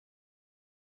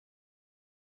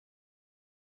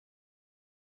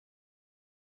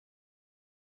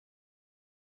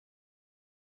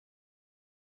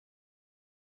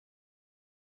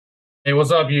Hey,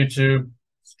 what's up, YouTube?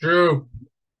 It's Drew.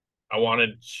 I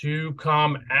wanted to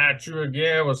come at you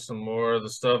again with some more of the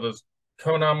stuff that's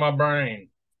coming out of my brain.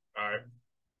 All right.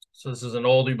 So this is an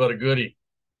oldie but a goodie.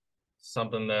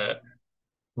 Something that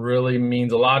really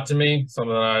means a lot to me,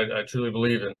 something that I truly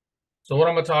believe in. So what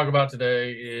I'm going to talk about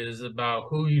today is about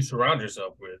who you surround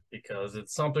yourself with, because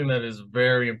it's something that is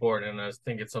very important, and I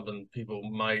think it's something people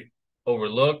might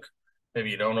overlook.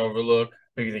 Maybe you don't overlook.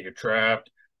 Maybe you think you're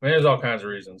trapped. I mean, there's all kinds of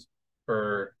reasons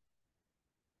for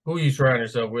who you surround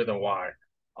yourself with and why.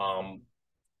 Um,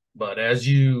 but as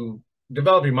you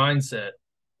develop your mindset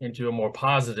into a more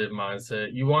positive mindset,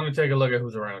 you want to take a look at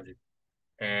who's around you.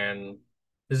 And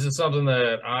this is something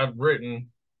that I've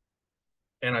written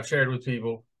and I've shared with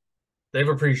people. They've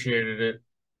appreciated it.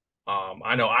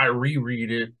 I know I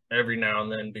reread it every now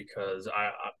and then because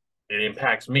it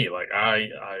impacts me. Like I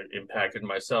impacted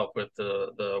myself with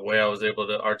the way I was able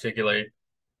to articulate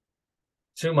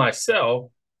to myself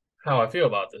how I feel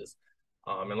about this.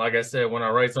 And like I said, when I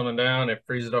write something down, it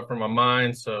frees it up from my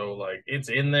mind. So like it's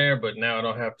in there, but now I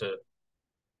don't have to.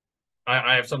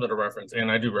 I have something to reference,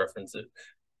 and I do reference it.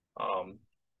 Um,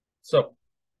 so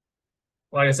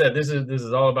like I said, this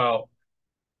is all about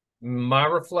my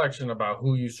reflection about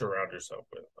who you surround yourself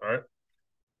with. All right,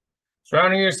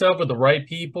 surrounding yourself with the right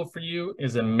people for you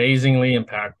is amazingly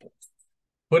impactful.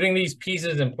 Putting these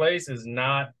pieces in place is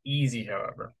not easy,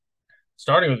 however.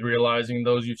 Starting with realizing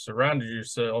those you've surrounded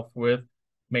yourself with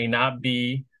may not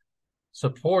be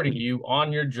supporting you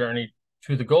on your journey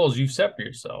to the goals you've set for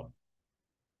yourself.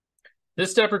 This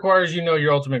step requires you know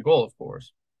your ultimate goal, of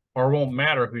course, or it won't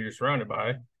matter who you're surrounded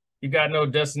by. You've got no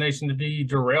destination to be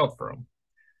derailed from.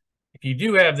 If you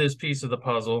do have this piece of the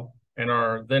puzzle and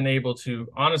are then able to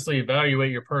honestly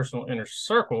evaluate your personal inner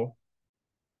circle,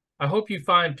 I hope you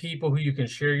find people who you can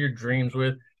share your dreams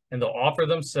with and they'll offer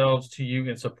themselves to you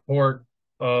in support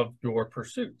of your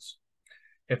pursuits.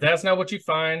 If that's not what you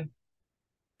find,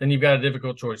 then you've got a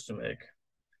difficult choice to make.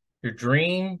 Your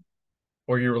dream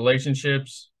or your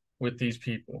relationships with these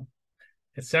people.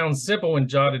 It sounds simple when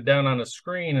jotted down on a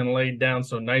screen and laid down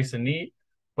so nice and neat,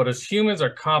 but as humans are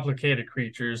complicated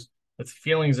creatures with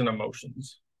feelings and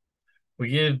emotions. We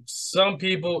give some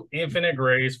people infinite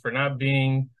grace for not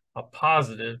being a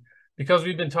positive because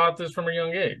we've been taught this from a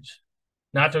young age.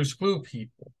 Not to exclude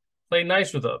people, play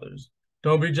nice with others,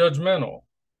 don't be judgmental.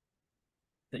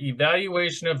 The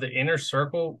evaluation of the inner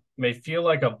circle may feel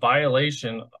like a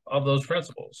violation of those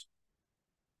principles,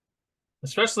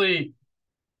 especially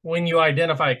when you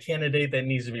identify a candidate that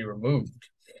needs to be removed.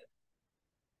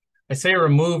 I say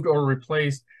removed or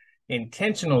replaced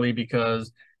intentionally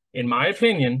because, in my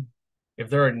opinion, if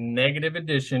they're a negative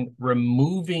addition,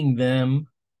 removing them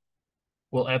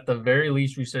will at the very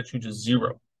least reset you to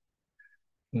zero.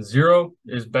 And zero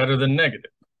is better than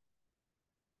negative.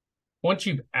 Once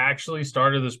you've actually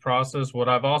started this process, what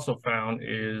I've also found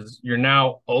is you're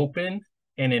now open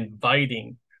and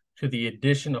inviting to the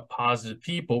addition of positive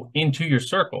people into your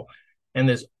circle. And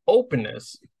this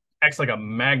openness acts like a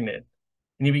magnet,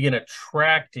 and you begin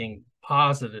attracting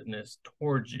positiveness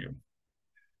towards you.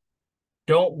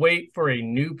 Don't wait for a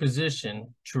new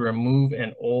position to remove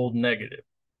an old negative.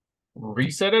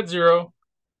 Reset at zero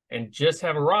and just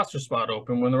have a roster spot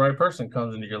open when the right person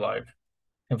comes into your life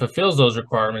and fulfills those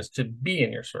requirements to be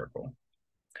in your circle.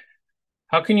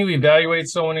 How can you evaluate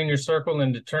someone in your circle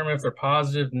and determine if they're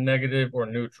positive, negative, or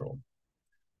neutral?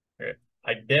 Okay.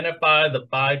 Identify the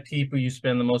 5 people you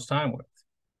spend the most time with,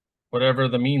 whatever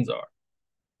the means are.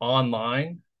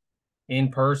 Online, in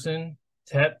person,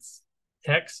 text,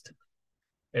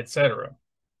 etc.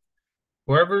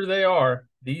 Wherever they are,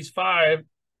 these 5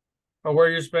 are where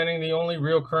you're spending the only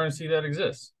real currency that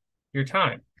exists, your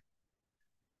time.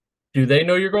 Do they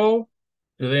know your goal?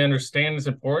 Do they understand its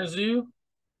importance to you?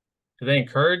 Do they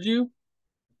encourage you?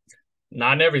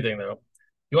 Not in everything, though.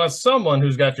 You want someone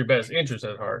who's got your best interest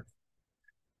at heart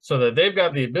so that they've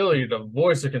got the ability to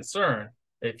voice a concern.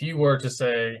 If you were to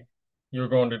say you're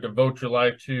going to devote your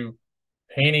life to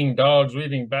painting dogs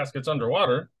weaving baskets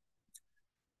underwater,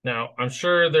 now I'm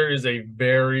sure there is a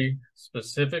very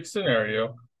specific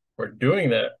scenario where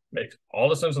doing that makes all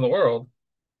the sense in the world,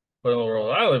 but in the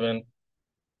world I live in,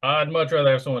 I'd much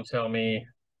rather have someone tell me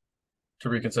to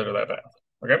reconsider that path.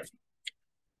 Okay.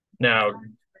 Now,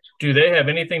 do they have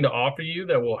anything to offer you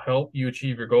that will help you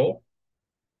achieve your goal?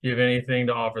 Do you have anything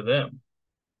to offer them?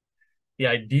 The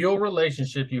ideal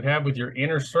relationship you have with your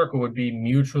inner circle would be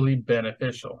mutually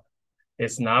beneficial.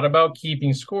 It's not about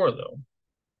keeping score, though.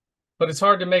 But it's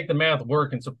hard to make the math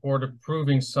work in support of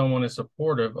proving someone is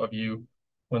supportive of you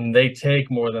when they take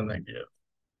more than they give.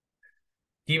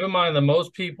 Keep in mind that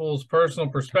most people's personal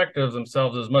perspective of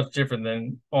themselves is much different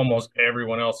than almost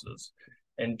everyone else's.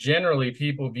 And generally,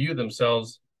 people view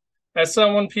themselves as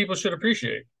someone people should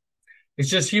appreciate. It's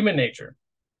just human nature.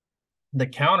 The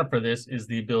counter for this is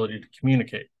the ability to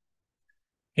communicate.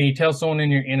 Can you tell someone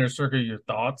in your inner circle your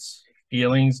thoughts,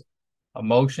 feelings,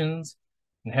 emotions,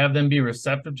 and have them be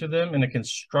receptive to them in a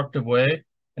constructive way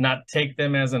and not take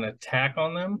them as an attack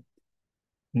on them?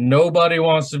 Nobody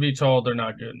wants to be told they're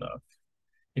not good enough.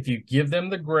 If you give them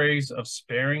the grace of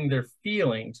sparing their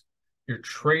feelings, you're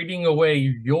trading away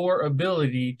your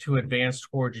ability to advance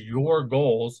towards your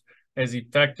goals as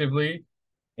effectively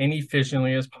and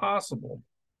efficiently as possible.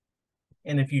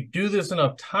 And if you do this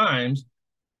enough times,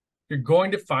 you're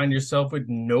going to find yourself with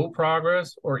no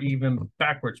progress or even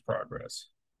backwards progress.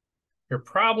 You're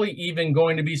probably even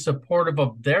going to be supportive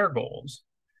of their goals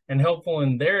and helpful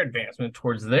in their advancement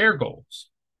towards their goals.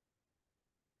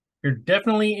 You're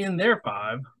definitely in their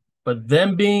 5, but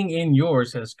them being in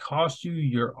yours has cost you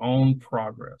your own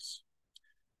progress.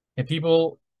 And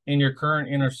people in your current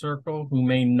inner circle who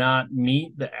may not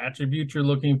meet the attributes you're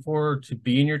looking for to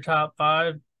be in your top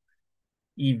 5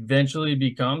 eventually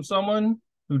become someone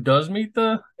who does meet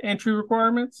the entry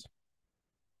requirements?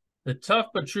 The tough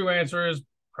but true answer is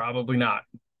probably not.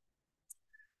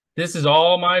 This is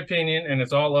all my opinion, and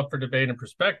it's all up for debate and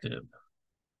perspective.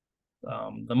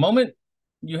 The moment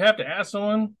you have to ask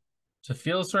someone to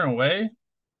feel a certain way,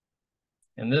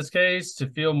 in this case, to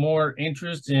feel more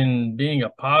interest in being a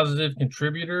positive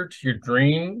contributor to your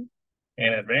dream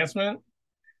and advancement,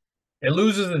 it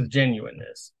loses its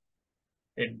genuineness.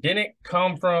 It didn't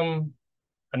come from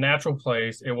a natural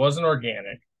place. It wasn't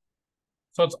organic.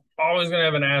 So it's always going to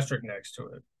have an asterisk next to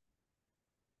it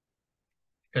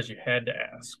because you had to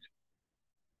ask.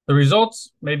 The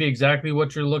results may be exactly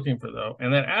what you're looking for, though,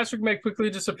 and that asterisk may quickly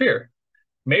disappear.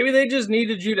 Maybe they just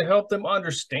needed you to help them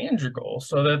understand your goals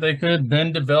so that they could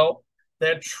then develop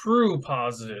that true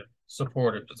positive,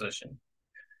 supportive position.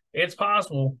 It's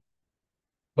possible.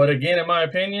 But again, in my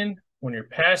opinion, when you're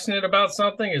passionate about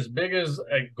something as big as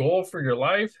a goal for your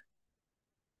life, it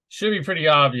should be pretty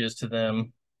obvious to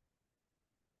them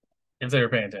if they were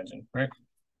paying attention, right?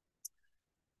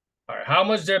 All right, how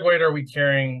much dead weight are we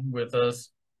carrying with us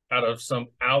out of some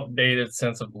outdated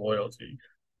sense of loyalty?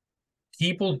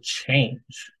 People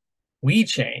change. We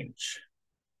change.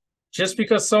 Just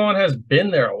because someone has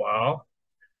been there a while,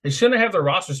 they shouldn't have their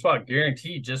roster spot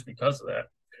guaranteed just because of that.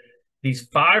 These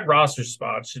 5 roster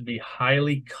spots should be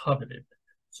highly coveted,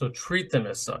 so treat them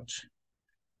as such.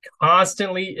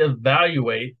 Constantly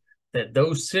evaluate that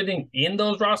those sitting in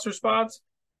those roster spots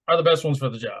are the best ones for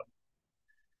the job.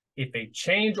 If a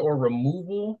change or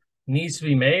removal needs to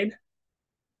be made,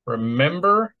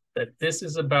 remember that this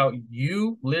is about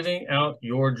you living out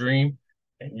your dream,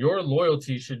 and your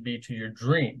loyalty should be to your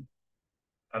dream,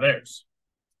 not theirs.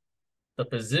 The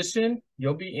position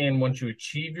you'll be in once you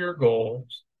achieve your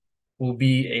goals will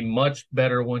be a much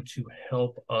better one to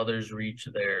help others reach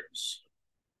theirs.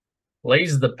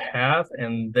 Blaze the path,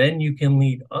 and then you can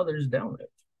lead others down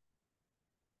it.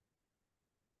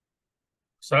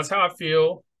 So that's how I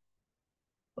feel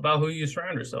about who you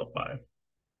surround yourself by.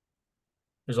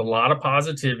 There's a lot of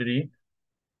positivity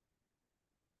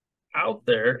out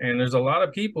there, and there's a lot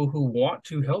of people who want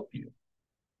to help you.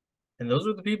 And those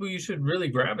are the people you should really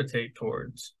gravitate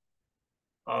towards.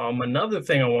 Another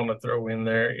thing I want to throw in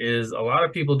there is a lot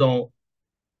of people don't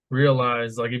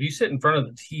realize, like, if you sit in front of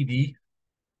the TV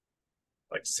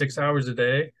like 6 hours a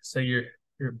day, say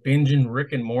you're binging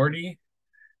Rick and Morty,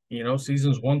 you know,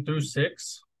 seasons 1 through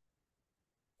 6.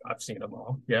 I've seen them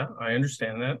all. Yeah, I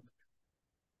understand that.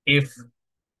 If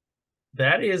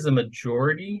that is a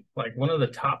majority, like one of the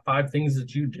top 5 things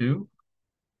that you do,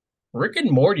 Rick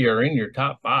and Morty are in your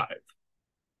top 5.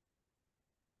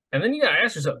 And then you gotta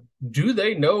ask yourself, do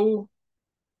they know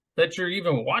that you're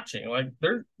even watching? Like,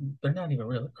 they're not even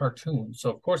really cartoons, so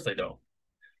of course they don't.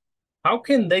 How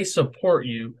can they support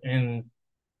you in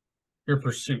your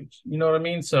pursuits? You know what I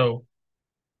mean? So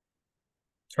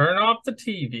turn off the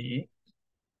TV,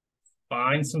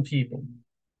 find some people,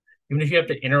 even if you have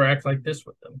to interact like this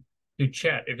with them. Do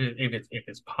chat. If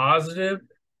it's positive,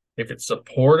 if it's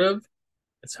supportive,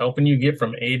 it's helping you get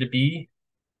from A to B.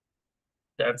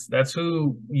 That's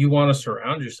who you want to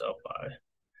surround yourself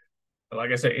by.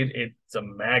 Like I said, it's a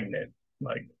magnet.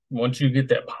 Like, once you get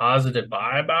that positive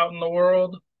vibe out in the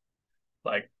world,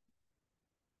 like,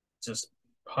 just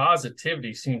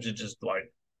positivity seems to just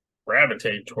like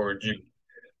gravitate towards you.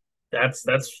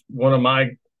 That's one of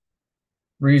my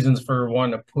reasons for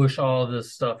wanting to push all of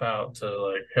this stuff out to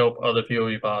like help other people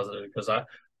be positive, because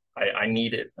I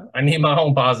need it. I need my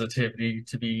own positivity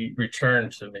to be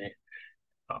returned to me.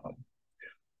 Um,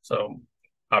 so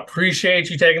I appreciate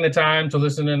you taking the time to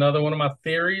listen to another one of my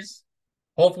theories.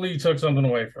 Hopefully you took something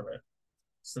away from it.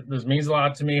 So this means a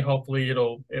lot to me. Hopefully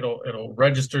it'll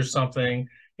register something,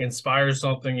 inspire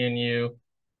something in you.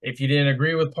 If you didn't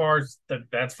agree with parts,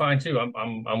 that's fine too.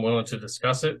 I'm willing to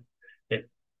discuss it. It's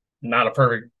not a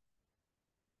perfect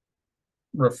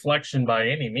reflection by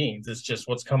any means. It's just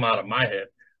what's come out of my head.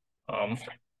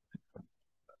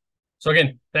 So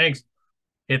again, thanks.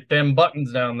 Hit them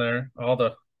buttons down there.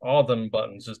 All them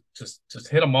buttons. Just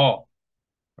hit them all.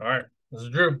 All right. This is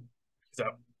Drew. Peace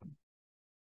out.